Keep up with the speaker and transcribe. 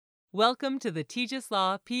Welcome to the Tejas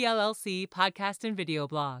Law PLLC podcast and video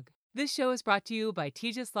blog. This show is brought to you by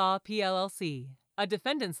Tejas Law PLLC, a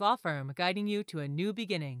defendant's law firm guiding you to a new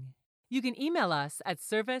beginning. You can email us at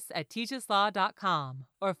service@tejaslaw.com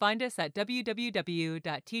or find us at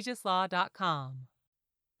www.tejaslaw.com.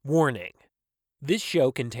 Warning: this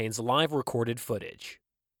show contains live recorded footage.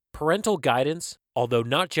 Parental guidance, although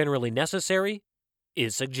not generally necessary,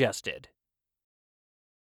 is suggested.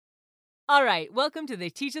 All right, welcome to the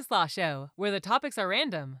Tejas Law Show, where the topics are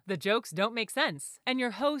random, the jokes don't make sense, and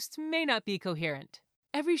your host may not be coherent.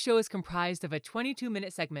 Every show is comprised of a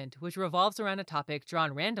 22-minute segment which revolves around a topic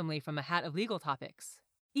drawn randomly from a hat of legal topics.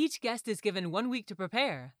 Each guest is given 1 week to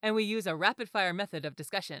prepare, and we use a rapid-fire method of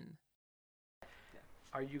discussion.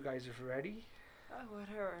 Are you guys ready?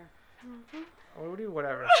 Whatever. What do you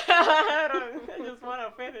whatever? I just want to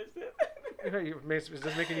finish it. Is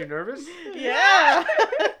this making you nervous? Yeah.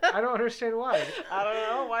 I don't understand why. I don't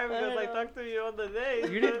know why, because I talked to you on the day.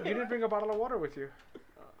 You didn't bring a bottle of water with you.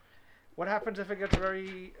 What happens if it gets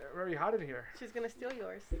very very hot in here? She's gonna steal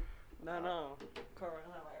yours. No.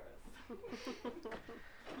 Coronavirus.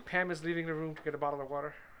 Pam is leaving the room to get a bottle of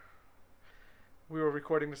water. We were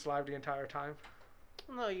recording this live the entire time.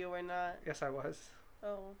 No, you were not. Yes, I was.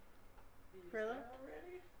 Oh. Really?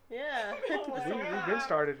 Yeah. We've been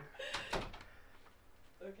started.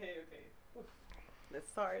 Okay. Let's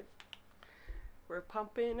start. We're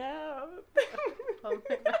pumping out.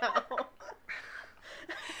 Pumping out.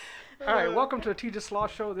 All right, welcome to the Tejas Law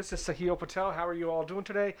Show. This is Sahil Patel. How are you all doing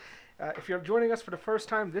today? If you're joining us for the first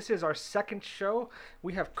time, this is our second show.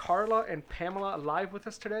 We have Carla and Pamela live with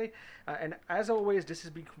us today. And as always, this is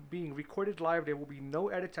being recorded live. There will be no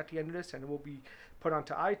edits at the end of this, and it will be put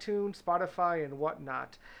onto iTunes, Spotify, and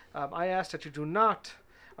whatnot. I ask that you do not,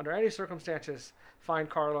 under any circumstances, find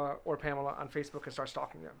Carla or Pamela on Facebook and start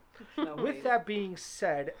stalking them. No, With that being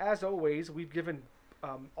said, as always, we've given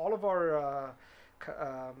all of our,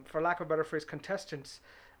 for lack of a better phrase, contestants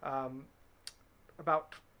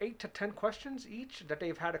about 8 to 10 questions each that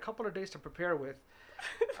they've had a couple of days to prepare with.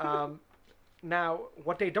 Now,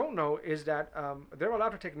 what they don't know is that they're allowed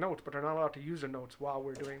to take notes, but they're not allowed to use the notes while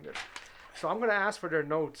we're doing this. So I'm going to ask for their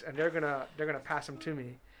notes, and they're gonna pass them to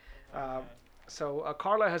me. So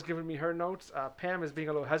Carla has given me her notes. Pam is being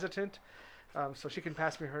a little hesitant, so she can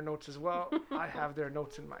pass me her notes as well. I have their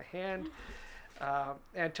notes in my hand.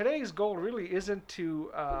 And today's goal really isn't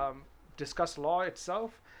to discuss law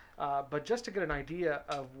itself, but just to get an idea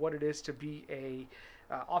of what it is to be a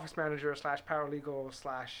office manager / paralegal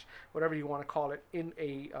 / whatever you want to call it in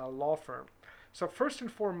a law firm. So first and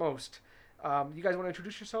foremost, you guys want to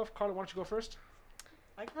introduce yourself? Carla, why don't you go first?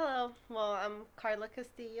 Hello. Well, I'm Carla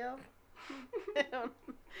Castillo.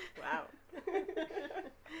 Wow.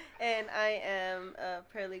 And I am a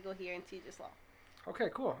paralegal here in Tejas Law. Okay,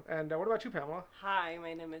 cool. And what about you, Pamela? Hi,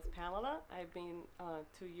 my name is Pamela. I've been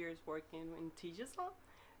 2 years working in Tejas Law.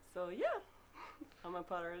 So, yeah, I'm a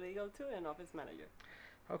paralegal too and office manager.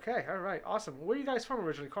 Okay, all right, awesome. Where are you guys from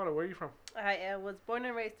originally? Carla, where are you from? I was born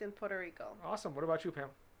and raised in Puerto Rico. Awesome. What about you,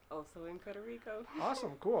 Pam? Also in Puerto Rico.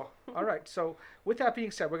 Awesome, cool. All right, so with that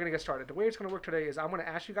being said, we're going to get started. The way it's going to work today is I'm going to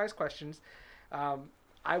ask you guys questions.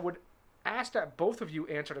 I would ask that both of you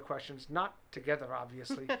answer the questions, not together,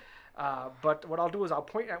 obviously. But what I'll do is I'll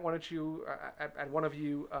point at one of you,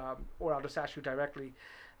 or I'll just ask you directly.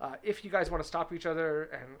 If you guys want to stop each other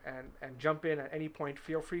and jump in at any point,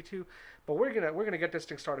 feel free to. But we're gonna get this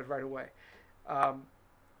thing started right away.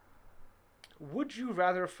 Would you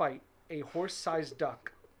rather fight a horse-sized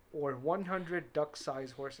duck or 100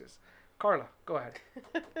 duck-sized horses? Carla, go ahead.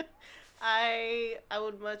 I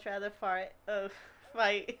would much rather fight a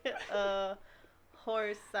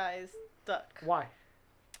horse-sized duck. Why?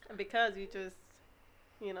 Because you just,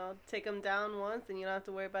 take them down once and you don't have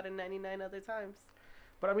to worry about it 99 other times.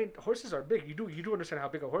 But I mean, horses are big. You do understand how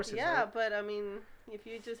big a horse is, Yeah, right? but I mean, if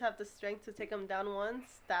you just have the strength to take them down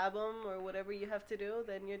once, stab them, or whatever you have to do,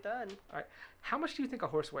 then you're done. All right. How much do you think a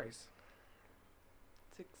horse weighs?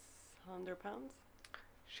 600 pounds.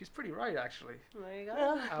 She's pretty right, actually. There you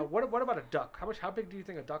go. What about a duck? How big do you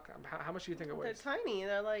think a duck? How much do you think it They're weighs? tiny.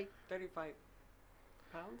 They're like... 35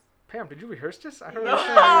 pounds. Pam, did you rehearse this? I don't No.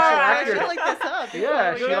 understand how you're so I accurate. looked this up.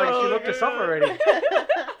 Yeah, she looked this up already.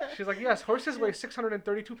 She She's like, yes, horses weigh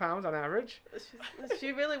 632 pounds on average.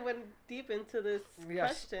 she really went deep into this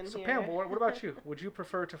question So here. Pam, what about you? Would you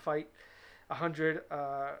prefer to fight 100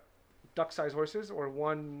 duck-sized horses or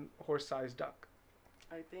one horse-sized duck?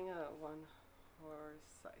 I think one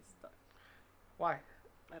horse-sized duck. Why?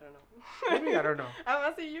 I don't know. Maybe I don't know. I'm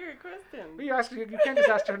asking you a question. But you can't just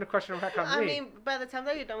ask her the question back on I me. mean, by the time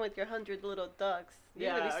that you're done with your 100 little ducks, you're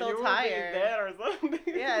Yeah, gonna be so you will be tired. dead or something.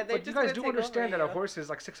 Yeah, they But just you guys gonna do take understand over that a you. horse is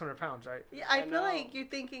like 600 pounds, right? Yeah, I I feel know. like you're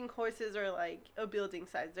thinking horses are like a building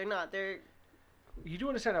size. They're not. They're, You do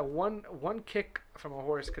understand that one kick from a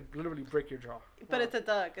horse could literally break your jaw. but Wow. it's a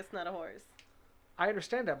duck. It's not a horse. I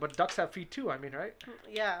understand that, but ducks have feet too. I mean, right?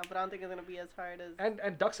 Yeah, but I don't think it's gonna be as hard as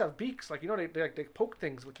And ducks have beaks. Like they poke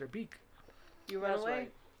things with their beak. you run That's away.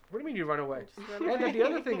 right. What do you mean you run away? Just run And away. then the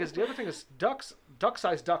other thing is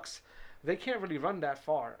duck-sized ducks, they can't really run that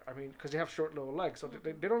far. I mean, because they have short little legs, so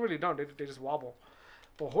they don't really run. They just wobble.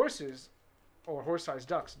 But horses, or horse-sized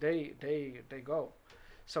ducks, they go.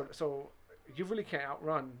 So you really can't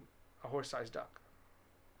outrun a horse-sized duck.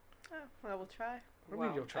 Oh, I will try. What do you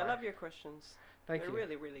mean you'll try? I love your questions. Thank They're you.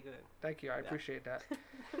 really, really good. Thank you. I Yeah. appreciate that.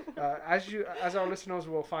 As our listeners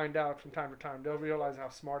will find out from time to time, they'll realize how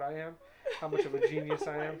smart I am, how much of a genius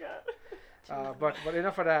I am. But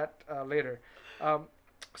enough of that later.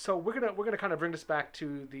 So we're gonna kind of bring this back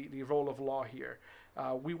to the role of law here.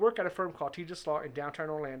 We work at a firm called Tejas Law in downtown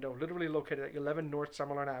Orlando, literally located at 11 North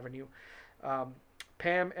Summerlin Avenue.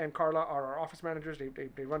 Pam and Carla are our office managers.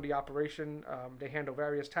 They run the operation. They handle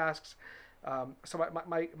various tasks. So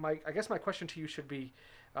I guess my question to you should be,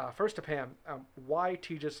 first to Pam, why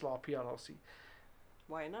Tejas Law PLLC?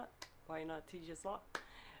 Why not? Why not Tejas Law?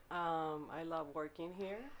 I love working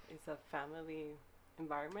here. It's a family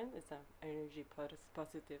environment. It's an energy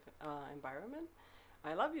positive environment.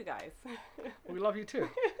 I love you guys. We love you too.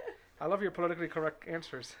 I love your politically correct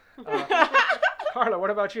answers. Carla, what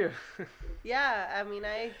about you? Yeah, I mean,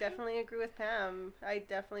 I definitely agree with Pam.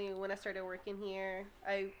 When I started working here,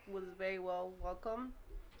 I was very well welcomed.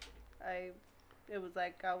 It was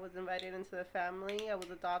like I was invited into the family. I was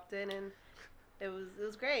adopted, and it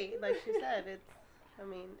was great. Like she said,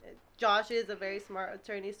 Josh is a very smart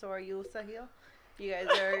attorney. So are you, Sahil. You guys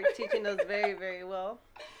are teaching us very, very well.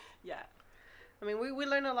 Yeah. I mean, we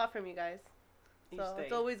learn a lot from you guys. Each So day.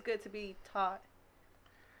 it's always good to be taught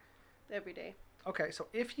every day. Okay, so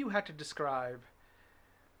if you had to describe,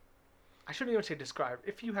 I shouldn't even say describe,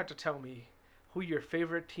 if you had to tell me who your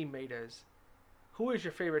favorite teammate is, who is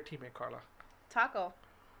your favorite teammate, Carla? Taco.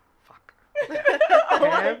 Fuck. Oh my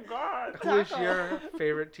Pam, God. who is Taco. your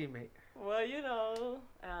favorite teammate? Well, you know,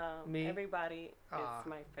 Me? everybody Ah. is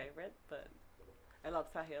my favorite, but I love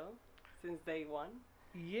Sahil since day one.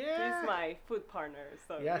 Yeah. He's my food partner.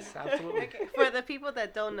 So Yes, absolutely. Okay, for the people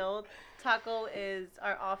that don't know, Taco is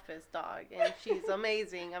our office dog, and she's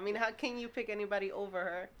amazing. I mean, how can you pick anybody over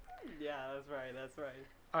her? Yeah, that's right. That's right.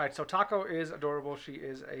 All right, so Taco is adorable. She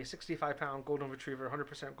is a 65-pound golden retriever,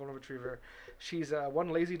 100% golden retriever. She's one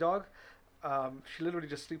lazy dog. She literally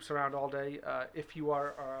just sleeps around all day. If you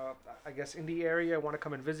are, I guess, in the area, want to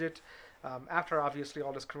come and visit, after obviously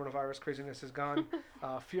all this coronavirus craziness is gone,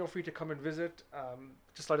 feel free to come and visit.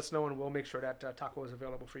 Just let us know, and we'll make sure that Taco is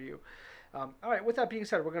available for you. All right. With that being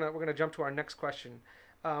said, we're gonna jump to our next question.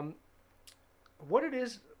 What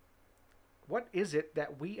is it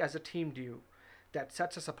that we as a team do that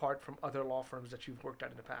sets us apart from other law firms that you've worked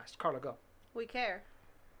at in the past? Carla, go. We care.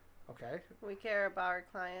 Okay. We care about our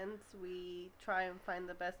clients. We try and find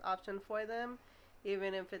the best option for them.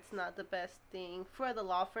 Even if it's not the best thing for the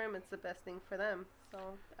law firm, it's the best thing for them.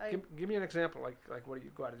 So Give me an example. Like what do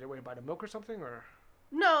you go out of their way to buy the milk or something, or?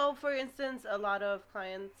 No, for instance, a lot of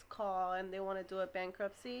clients call and they want to do a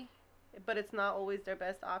bankruptcy, but it's not always their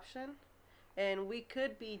best option. And we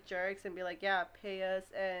could be jerks and be like, yeah, pay us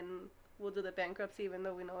and we'll do the bankruptcy, even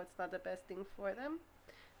though we know it's not the best thing for them.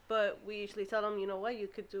 But we usually tell them, you know what, you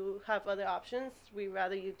could have other options. We'd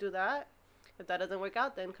rather you do that. If that doesn't work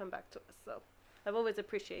out, then come back to us. So I've always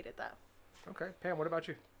appreciated that. Okay, Pam, what about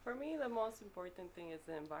you? For me, the most important thing is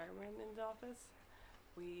the environment in the office.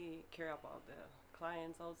 We care about the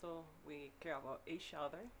clients also. We care about each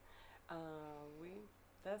other.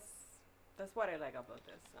 That's what I like about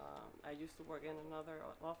this. I used to work in another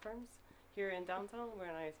law firms here in downtown when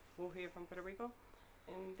I moved here from Puerto Rico,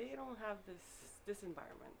 and they don't have this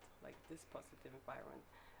environment, like this positive environment.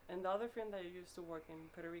 And the other firm that I used to work in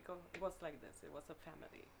Puerto Rico, it was like this. It was a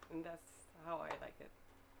family, and that's how I like it.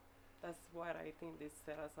 That's what I think this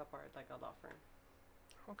set us apart, like a law firm.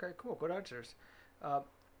 Okay, cool. Good answers.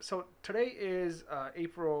 So today is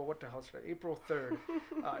April, what the hell is today? April 3rd.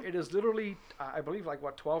 It is literally, I believe,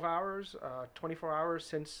 12 hours, 24 hours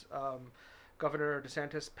since Governor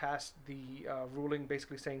DeSantis passed the ruling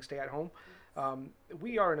basically saying stay at home.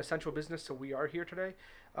 We are an essential business, so we are here today.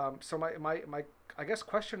 So my I guess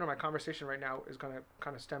question or my conversation right now is going to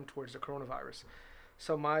kind of stem towards the coronavirus.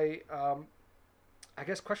 So I I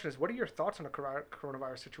guess question is, what are your thoughts on the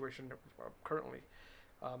coronavirus situation currently?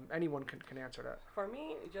 Anyone can answer that. For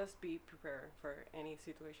me, just be prepared for any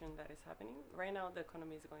situation that is happening. Right now, the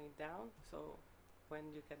economy is going down, so when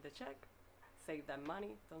you get the check, save that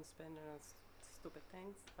money. Don't spend it on stupid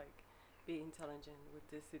things. Like, be intelligent with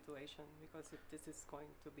this situation because if this is going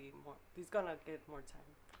to be more, it's gonna get more time.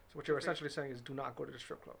 So what you're essentially saying is, do not go to the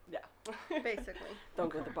strip club. Yeah. Basically.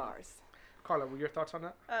 Don't go to bars. Carla, what are your thoughts on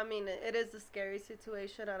that? I mean, it is a scary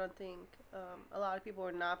situation. I don't think a lot of people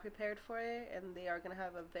are not prepared for it, and they are going to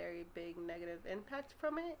have a very big negative impact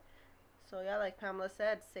from it. So, yeah, like Pamela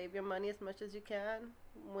said, save your money as much as you can.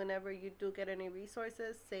 Whenever you do get any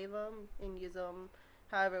resources, save them and use them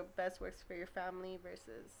however best works for your family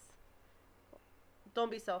versus don't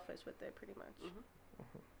be selfish with it, pretty much.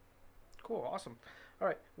 Mm-hmm. Cool, awesome. All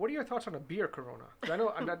right, what are your thoughts on a beer Corona? Because I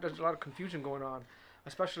know there's a lot of confusion going on,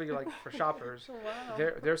 especially like for shoppers.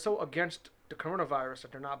 Wow. They're so against the coronavirus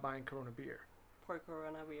that they're not buying Corona beer. Pour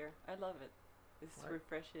Corona beer. I love it. It's Right.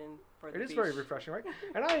 refreshing for the It is beach. very refreshing, right?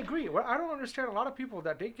 And I agree. Well, I don't understand a lot of people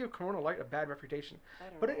that they give Corona Light a bad reputation, I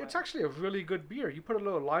don't but know it's why. actually a really good beer. You put a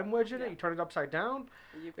little lime wedge in it, Yeah. you turn it upside down.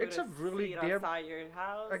 You put it's a really seat damn- outside your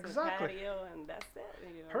house, Exactly. a patio, and that's it.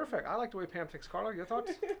 You know. Perfect. I like the way Pam thinks. Carla, your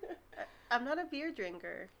thoughts? I'm not a beer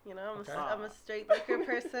drinker, you know. Okay. I'm a straight liquor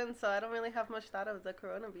person, so I don't really have much thought of the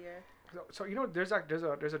Corona beer. So you know, there's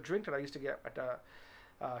a drink that I used to get at the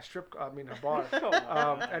a bar,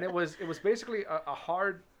 Oh, and it was basically a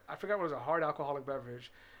hard, I forgot what it was, a hard alcoholic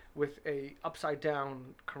beverage with a upside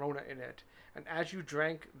down Corona in it, and as you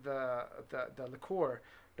drank the liqueur,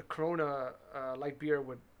 the Corona light beer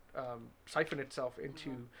would siphon itself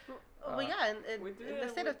into. Well, yeah, and we do in the it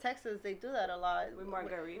state with- of Texas, they do that a lot. with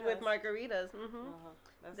margaritas. With margaritas, hmm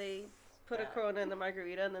That's They put a bad. Corona in the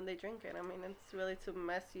margarita and then they drink it. I mean, it's really to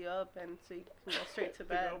mess you up and so you can go straight to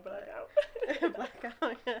bed. blackout.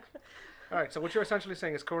 Blackout, yeah. All right. So what you're essentially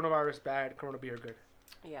saying is coronavirus bad, Corona beer good.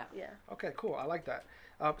 Yeah. Yeah. Okay, cool. I like that.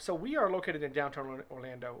 So we are located in downtown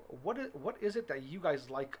Orlando. What is it that you guys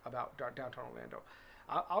like about downtown Orlando?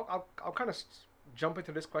 I'll kind of jump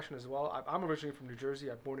into this question as well. I'm originally from New Jersey.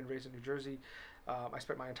 I'm born and raised in New Jersey. I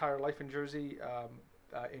spent my entire life in Jersey.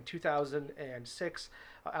 In 2006,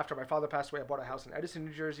 after my father passed away, I bought a house in Edison,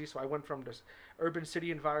 New Jersey. So I went from this urban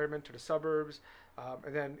city environment to the suburbs.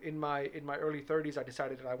 And then in my early 30s, I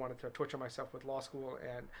decided that I wanted to torture myself with law school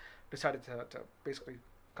and decided to basically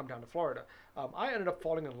come down to Florida. I ended up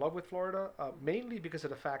falling in love with Florida, mainly because of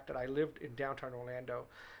the fact that I lived in downtown Orlando.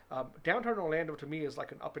 Downtown Orlando to me is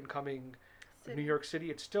like an up and coming New York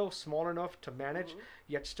City. It's still small enough to manage,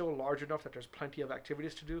 yet still large enough that there's plenty of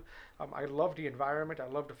activities to do. I love the environment. I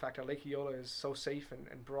love the fact that Lake Eola is so safe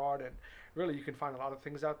and broad, and really you can find a lot of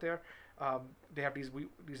things out there. They have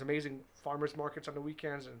these amazing farmers markets on the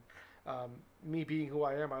weekends, and me being who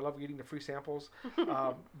I am, I love eating the free samples.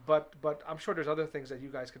 But I'm sure there's other things that you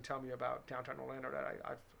guys can tell me about downtown Orlando that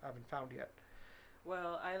I haven't found yet.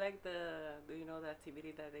 Well, I like the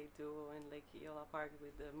activity that they do in Lake Eola Park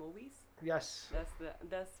with the movies. Yes.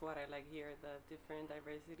 That's what I like here. The different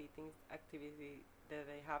diversity things activity that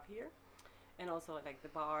they have here, and also like the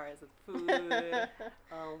bars, the food,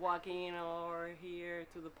 walking or here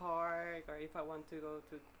to the park, or if I want to go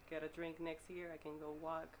to get a drink next here, I can go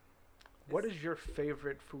walk. What is your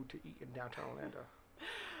favorite food to eat in downtown Orlando?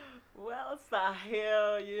 Well,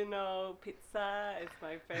 Sahil, pizza is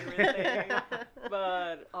my favorite thing.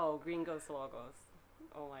 But, Gringos Logos.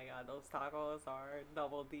 Oh my god, those tacos are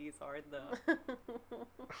double D's are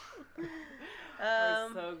are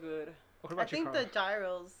so good. What I about you, think Carla? the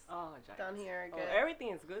gyros Oh, gyros. down here are Oh, good. everything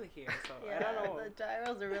is good here, so I Yeah, don't know. the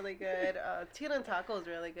gyros are really good. Tuna and taco is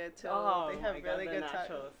really good too. Oh They have my God, really the good nachos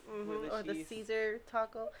tacos. with the Or the cheese. Caesar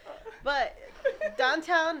taco. But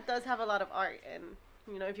downtown does have a lot of art, and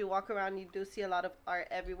if you walk around, you do see a lot of art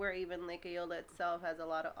everywhere. Even Lake Eola itself has a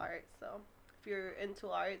lot of art. So if you're into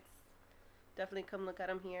arts, definitely come look at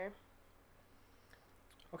them here.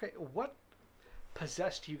 Okay, what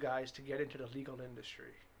possessed you guys to get into the legal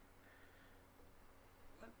industry?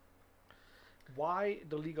 Why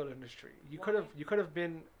the legal industry? You could have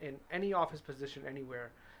been in any office position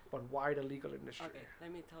anywhere, but why the legal industry? Okay,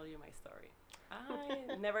 let me tell you my story.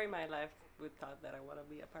 I never in my life would thought that I want to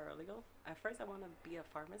be a paralegal. At first, I want to be a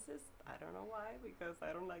pharmacist. I don't know why, because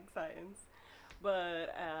I don't like science.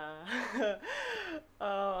 But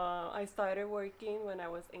I started working when I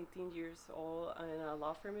was 18 years old in a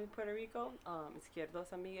law firm in Puerto Rico. Izquierdo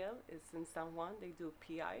San Miguel is in San Juan. They do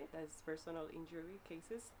PI, that's personal injury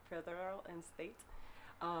cases, federal and state.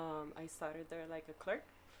 I started there like a clerk,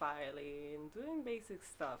 filing, doing basic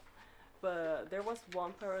stuff. But there was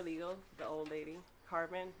one paralegal, the old lady,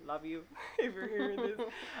 Carmen, love you if you're hearing this.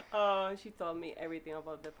 She told me everything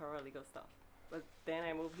about the paralegal stuff. But then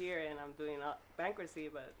I moved here and I'm doing bankruptcy,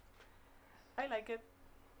 but I like it.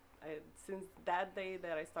 Since that day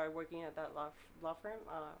that I started working at that law firm,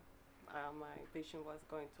 my vision was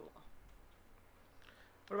going to law.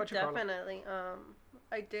 What about you, Carla? Definitely.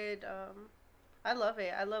 I did. I love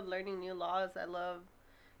it. I love learning new laws. I love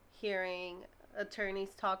hearing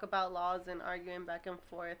attorneys talk about laws and arguing back and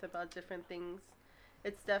forth about different things.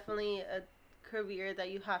 It's definitely a career that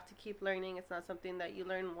you have to keep learning. It's not something that you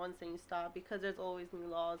learn once and you stop, because there's always new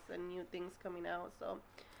laws and new things coming out. So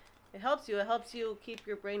it helps you. It helps you keep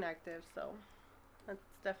your brain active. So that's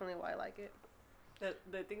definitely why I like it.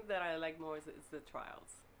 The thing that I like more is the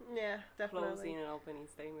trials. Yeah, definitely. Closing and opening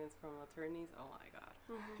statements from attorneys. Oh my God.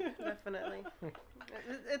 Definitely.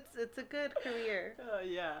 It's a good career.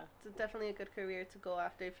 Yeah. It's definitely a good career to go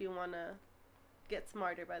after if you want to get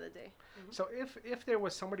smarter by the day. So if there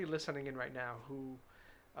was somebody listening in right now who,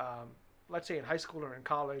 let's say in high school or in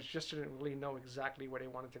college, just didn't really know exactly where they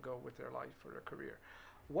wanted to go with their life or their career,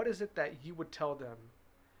 what is it that you would tell them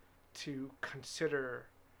to consider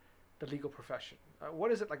the legal profession?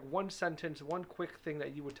 What is it, like one sentence, one quick thing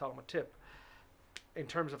that you would tell them, a tip, in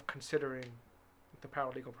terms of considering the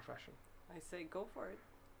paralegal profession? I say go for it.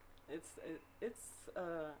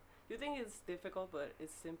 You think it's difficult, but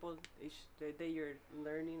it's simple. That you're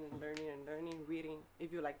learning and learning and learning, reading,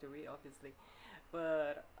 if you like to read, obviously.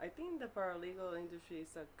 But I think the paralegal industry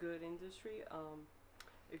is a good industry.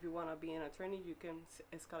 If you want to be an attorney, you can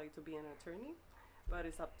escalate to be an attorney, but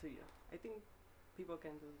it's up to you. I think people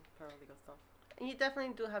can do paralegal stuff. You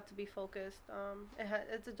definitely do have to be focused.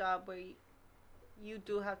 It's a job where you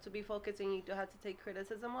do have to be focused and you do have to take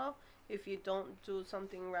criticism well. If you don't do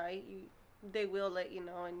something right, they will let you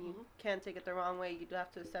know, and you can't take it the wrong way. You do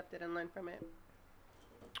have to accept it and learn from it.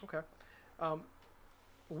 Okay.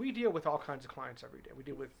 We deal with all kinds of clients every day. We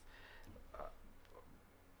deal with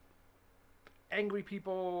angry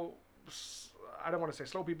people, I don't want to say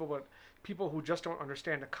slow people, but people who just don't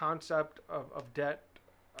understand the concept of debt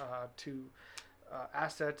to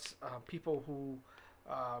assets, people who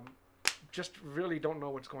just really don't know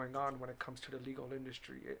what's going on when it comes to the legal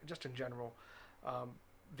industry, just in general.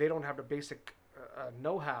 They don't have the basic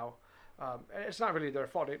know-how. And it's not really their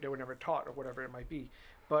fault. They were never taught or whatever it might be.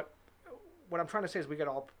 But what I'm trying to say is we get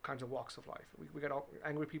all kinds of walks of life. We get all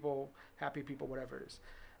angry people, happy people, whatever it is.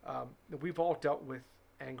 We've all dealt with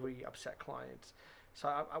angry, upset clients. So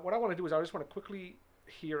what I want to do is I just want to quickly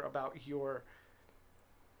hear about your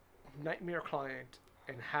nightmare client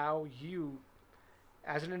and how you,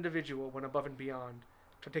 as an individual, went above and beyond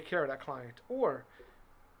to take care of that client, or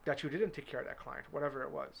that you didn't take care of that client, whatever it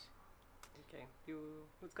was. Okay,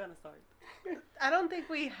 who's gonna start? I don't think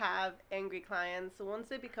we have angry clients. Once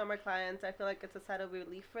they become our clients, I feel like it's a sign of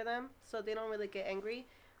relief for them, so they don't really get angry.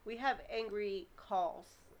 We have angry calls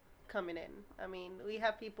coming in. I mean, we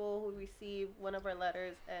have people who receive one of our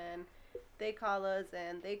letters and they call us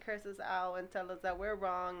and they curse us out and tell us that we're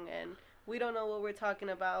wrong and we don't know what we're talking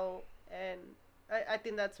about. And I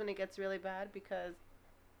think that's when it gets really bad, because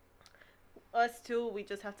us too, we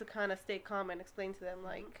just have to kind of stay calm and explain to them,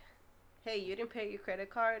 like, hey, you didn't pay your credit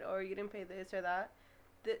card, or you didn't pay this or that.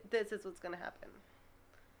 This is what's going to happen.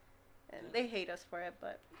 And they hate us for it,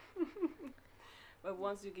 but... But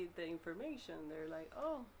once you get the information, they're like,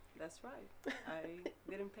 oh, that's right. I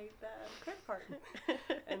didn't pay that credit card.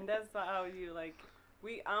 And that's how you, like,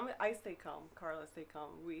 I stay calm. Carla stay calm.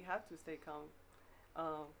 We have to stay calm.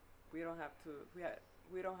 We don't have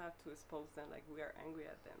to expose them like we are angry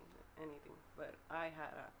at them, anything. But I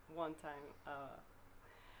had one time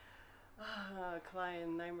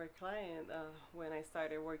nightmare client, when I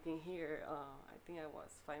started working here. I think I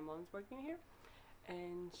was 5 months working here,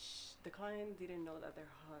 and the client didn't know that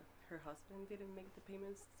her husband didn't make the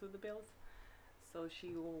payments to the bills, so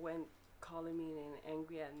she went calling me and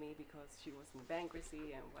angry at me because she was in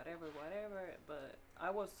bankruptcy and whatever. But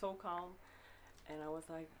I was so calm, and I was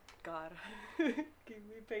like, God, give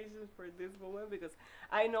me patience for this woman, because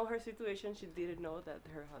I know her situation. She didn't know that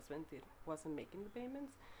her husband wasn't making the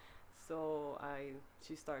payments. So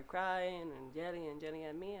she started crying and yelling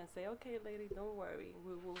at me. I say, okay, lady, don't worry.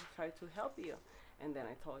 We will try to help you. And then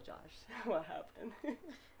I told Josh what happened.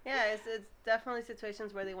 Yeah, it's definitely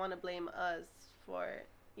situations where they want to blame us for,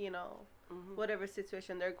 whatever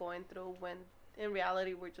situation they're going through, when in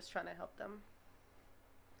reality we're just trying to help them.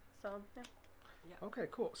 So, yeah. Yeah. Okay,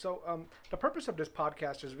 cool. So the purpose of this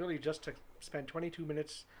podcast is really just to spend 22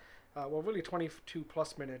 minutes, really 22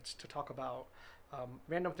 plus minutes to talk about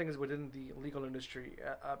random things within the legal industry.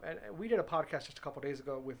 And we did a podcast just a couple days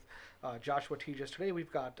ago with Joshua Tejas. Today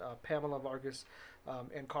we've got Pamela Vargas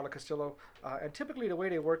and Carla Castillo. And typically the way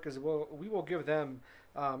they work is we will give them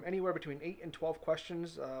anywhere between 8 and 12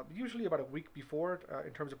 questions, usually about a week before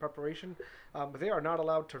in terms of preparation. They are not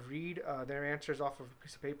allowed to read their answers off of a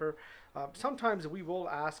piece of paper. Sometimes we will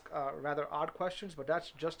ask rather odd questions, but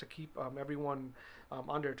that's just to keep everyone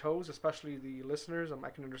on their toes, especially the listeners. I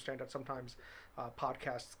can understand that sometimes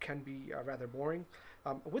podcasts can be rather boring.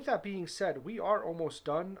 With that being said, we are almost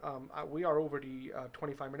done. We are over the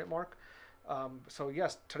 25-minute mark. So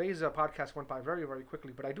yes, today's podcast went by very, very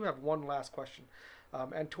quickly, but I do have one last question.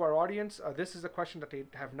 And to our audience, this is a question that they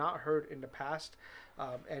have not heard in the past.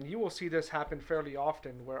 And you will see this happen fairly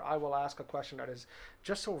often, where I will ask a question that is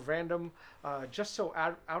just so random, just so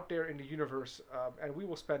out there in the universe, and we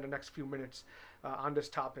will spend the next few minutes on this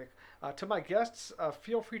topic. To my guests,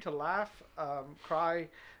 feel free to laugh, cry,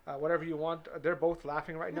 whatever you want. They're both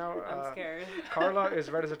laughing right now. I'm scared. Carla is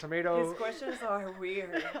red as a tomato. His questions are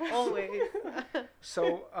weird. Always.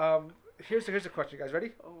 So here's the question. You guys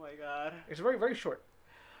ready? Oh my god. It's very, very short.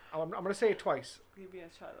 I'm going to say it twice. Give me a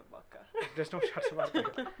shot of vodka. There's no shots of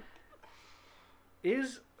vodka.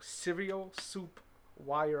 Is cereal soup?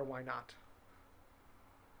 Why or why not?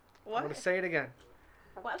 I'm What? going to say it again.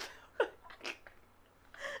 What?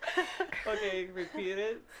 Okay, repeat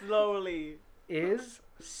it slowly. Is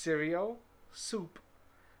cereal soup?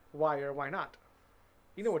 Why or why not?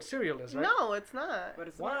 You know what cereal is, right? No, it's not. But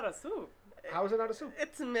it's What? not a soup. How is it not a soup?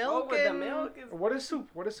 It's Oh, milk with the and milk is What is soup?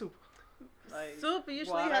 What is soup? like soup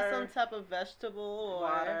usually water, has some type of vegetable or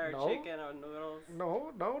water, No. chicken, or noodles.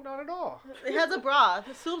 No, not at all. it has a broth.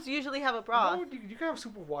 Soups usually have a broth, No, you can have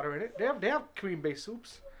soup with water in it. They have cream-based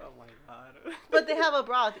soups. Oh my god. but they have a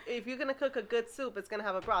broth. If you're gonna cook a good soup, it's gonna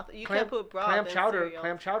have a broth. You can't put broth clam in chowder. cereal.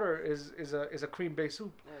 Clam chowder is a cream-based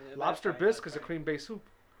soup. That's Lobster right, bisque that's is a right. cream-based soup.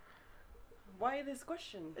 Why this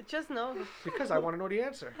question? Just no. Because I want to know the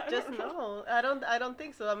answer. Just no. I don't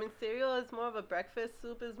think so. I mean, cereal is more of a breakfast.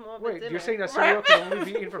 Soup is more of a Wait, dinner. you're saying that cereal can only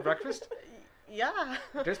be eaten for breakfast? Yeah.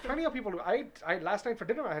 There's plenty of people who I last night for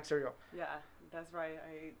dinner I had cereal. Yeah, that's right.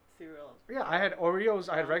 I ate cereal. Yeah, I had Oreos.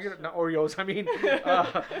 I had Oh, regular, sure. not Oreos. I mean,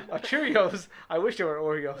 Cheerios. I wish they were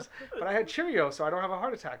Oreos, but I had Cheerios, so I don't have a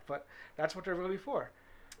heart attack. But that's what they're really for.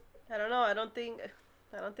 I don't know. I don't think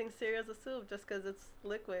cereal's a soup just because it's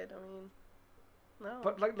liquid. I mean, no.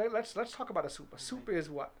 But let's talk about a soup. A soup is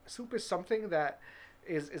what? Soup is something that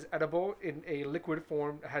is edible in a liquid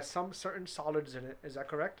form. That has some certain solids in it. Is that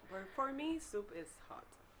correct? For me, soup is hot.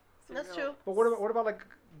 That's Cereal- true. But what about like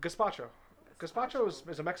gazpacho? Gazpacho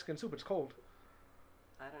is a Mexican soup. It's cold.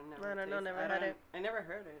 I don't know. I don't know, never had it. I never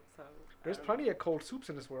heard it, so. There's plenty of cold soups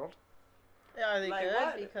in this world. Yeah, are they Like good?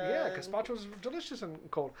 what? Because Yeah, gazpacho's delicious and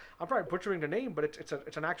cold. I'm probably butchering the name, but it's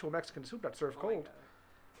an actual Mexican soup that's served Oh my cold. God.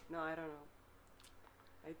 No, I don't know.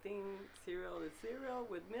 I think cereal is cereal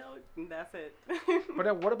with milk, and that's it. But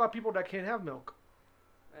then what about people that can't have milk?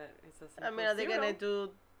 It's a I mean, are they simple gonna cereal.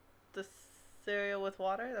 do the cereal with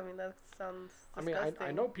water? I mean, that sounds I mean, disgusting.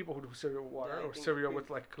 I know people who do cereal with water Yeah, I or think cereal we-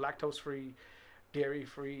 with like lactose-free,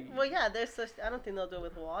 dairy-free. Well, yeah, there's such. I don't think they'll do it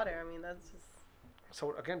with water. I mean, that's just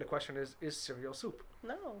So again, the question is cereal soup?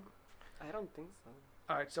 no. I don't think so.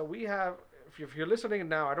 All right, so we have. If you're listening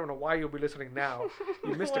now, I don't know why you'll be listening now.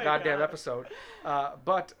 You missed Oh a my goddamn God. episode.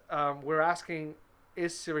 But we're asking,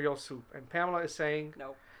 is cereal soup? And Pamela is saying,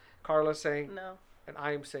 No. Carla's saying, No. and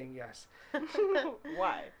I am saying yes.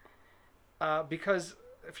 Why? Because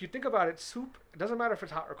if you think about it, soup, it doesn't matter if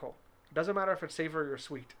it's hot or cold. It doesn't matter if it's savory or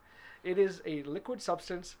sweet. It is a liquid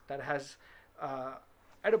substance that has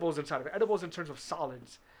edibles inside of it. Edibles in terms of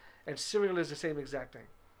solids. And cereal is the same exact thing.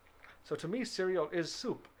 So to me, cereal is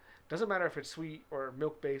soup. Doesn't matter if it's sweet or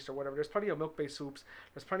milk-based or whatever. There's plenty of milk-based soups.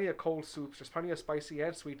 There's plenty of cold soups. There's plenty of spicy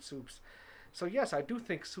and sweet soups. So yes, I do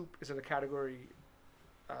think soup is in a category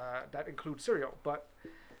that includes cereal. But,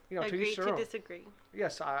 you know, to Agree each their to own. disagree.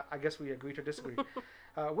 Yes, I guess we agree to disagree.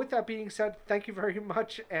 With that being said, thank you very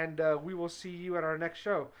much, and we will see you at our next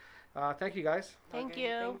show. Thank you, guys. Thank Okay,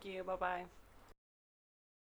 you. Thank you. Bye bye.